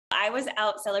I was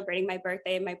out celebrating my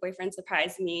birthday. My boyfriend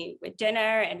surprised me with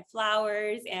dinner and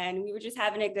flowers, and we were just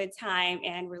having a good time.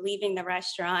 And we're leaving the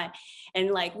restaurant, and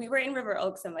like we were in River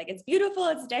Oaks. I'm like, it's beautiful,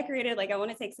 it's decorated. Like I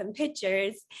want to take some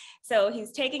pictures. So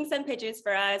he's taking some pictures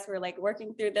for us. We're like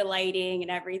working through the lighting and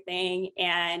everything.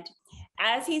 And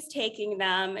as he's taking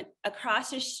them across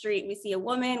the street, we see a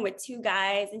woman with two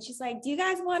guys, and she's like, do you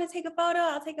guys want to take a photo?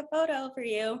 I'll take a photo for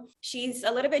you. She's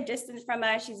a little bit distant from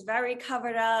us. She's very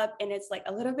covered up, and it's like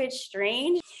a little bit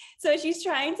strange. So she's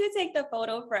trying to take the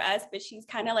photo for us, but she's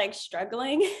kind of like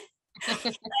struggling.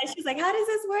 She's like, how does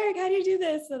this work? How do you do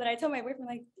this? So then I told my boyfriend,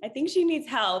 like, I think she needs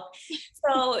help.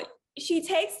 So she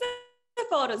takes the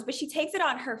photos, but she takes it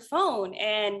on her phone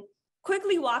and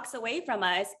quickly walks away from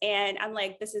us. And I'm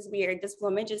like, this is weird. This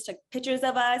woman just took pictures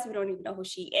of us. We don't even know who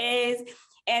she is.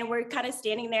 And we're kind of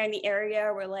standing there in the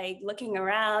area. We're like looking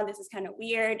around. This is kind of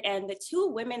weird. And the two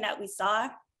women that we saw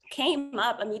came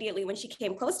up immediately when she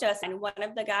came close to us. And one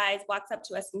of the guys walks up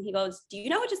to us and he goes, do you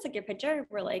know who just took your picture?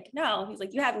 We're like, no. He's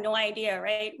like, you have no idea,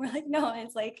 right? We're like, no. And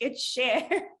it's like, it's Cher.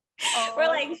 Oh. We're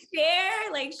like,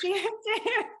 Cher.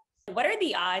 What are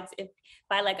the odds if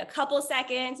by like a couple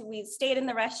seconds we stayed in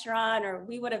the restaurant, or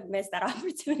we would have missed that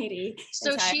opportunity?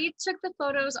 So she took the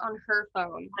photos on her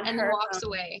phone and then walks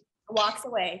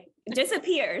away,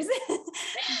 disappears.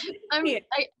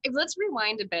 Let's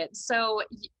rewind a bit. So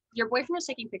your boyfriend was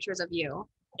taking pictures of you.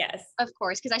 Yes. Of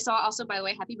course, because I saw also, by the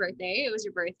way, happy birthday. It was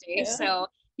your birthday. Yeah. So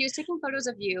he was taking photos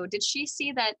of you. Did she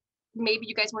see that maybe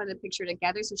you guys wanted a picture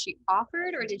together, so she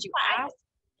offered, or did you ask?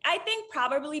 I think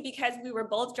probably because we were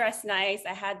both dressed nice.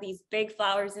 I had these big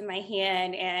flowers in my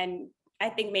hand, and I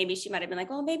think maybe she might have been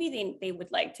like, well, maybe they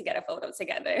would like to get a photo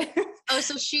together. Oh,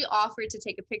 so she offered to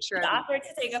take a picture of you. Offered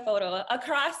to take a photo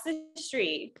across the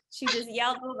street. She just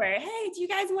yelled over, hey, do you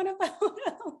guys want a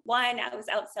photo? One, I was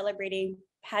out celebrating,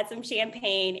 had some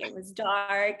champagne. It was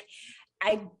dark.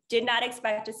 I did not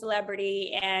expect a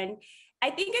celebrity. And I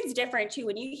think it's different too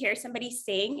when you hear somebody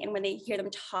sing and when they hear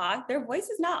them talk, their voice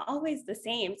is not always the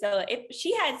same. So if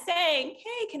she had sang,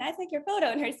 hey, can I take your photo,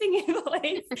 in her singing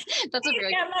voice, that's a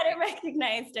very I might have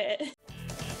recognized it.